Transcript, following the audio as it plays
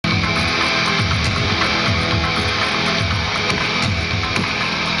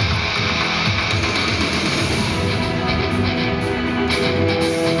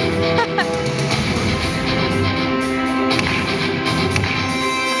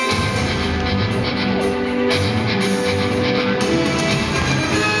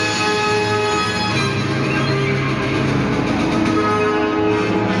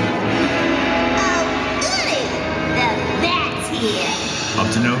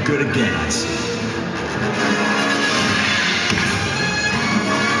good again, I see.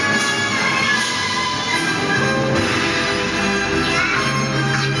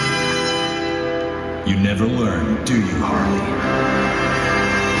 You never learn, do you, Harley?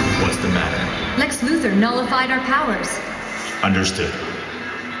 What's the matter? Lex Luthor nullified our powers. Understood.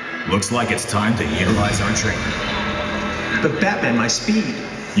 Looks like it's time to utilize our training. But Batman, my speed.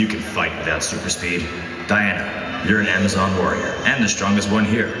 You can fight without super speed. Diana, you're an Amazon warrior, and the strongest one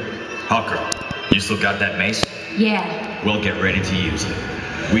here. Hawker, you still got that mace? Yeah. Well, get ready to use it.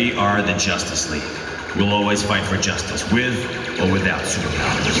 We are the Justice League. We'll always fight for justice, with or without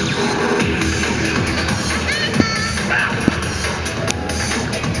superpowers.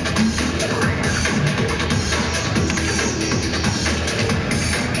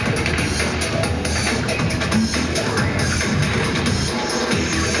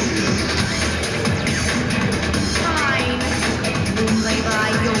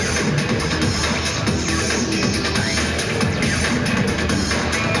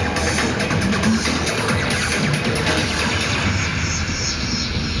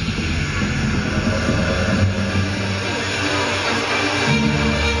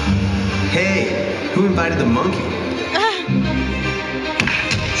 Who invited the monkey?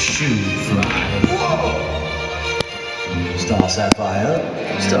 Shoe fly. Whoa! Star Sapphire,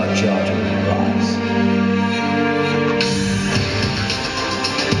 start charging the price.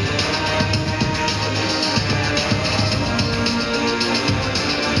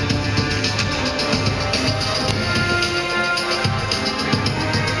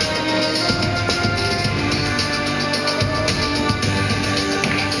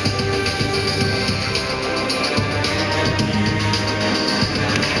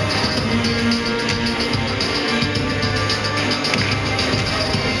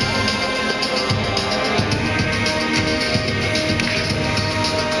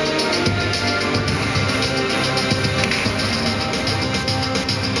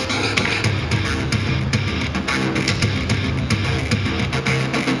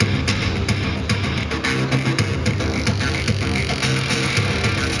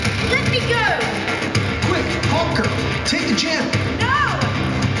 Take the gem! No!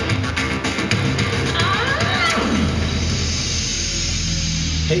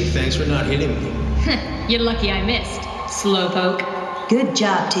 Hey, thanks for not hitting me. You're lucky I missed, slowpoke. Good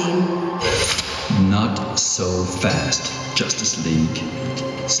job, team. Not so fast, Justice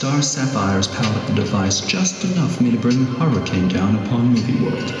League. Star Sapphire's powered up the device just enough for me to bring a hurricane down upon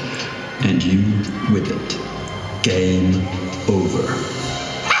Movieworld. And you with it. Game over.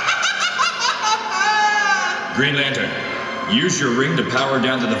 Green Lantern, use your ring to power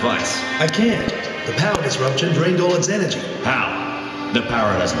down the device. I can't. The power disruption drained all its energy. How? The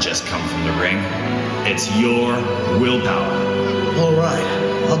power doesn't just come from the ring. It's your willpower. All right,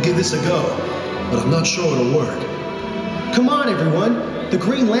 I'll give this a go, but I'm not sure it'll work. Come on, everyone. The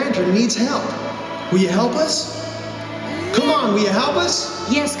Green Lantern needs help. Will you help us? Come on, will you help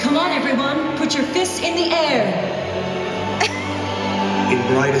us? Yes, come on, everyone. Put your fists in the air. In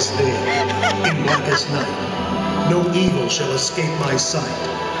brightest day, in blackest night, no evil shall escape my sight.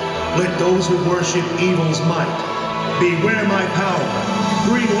 Let those who worship evil's might beware my power,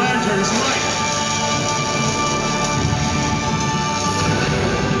 Green Lantern's light.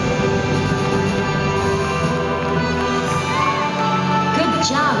 Good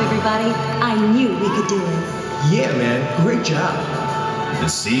job, everybody. I knew we could do it. Yeah, man, great job. It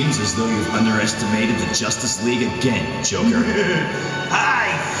seems as though you've underestimated the Justice League again, Joker. I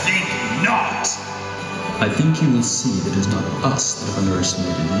think not. I think you will see that it is not us that have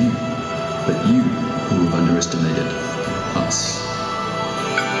underestimated you, but you who have underestimated us.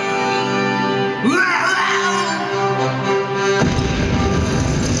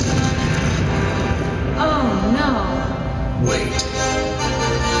 Oh no. Wait.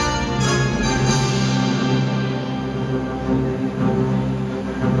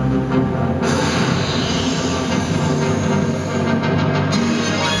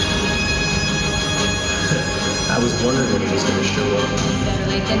 I was wondering when he was going to show up. Better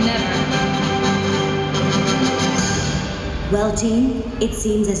late than never. Well, team, it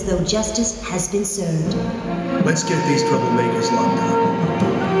seems as though justice has been served. Let's get these troublemakers locked up.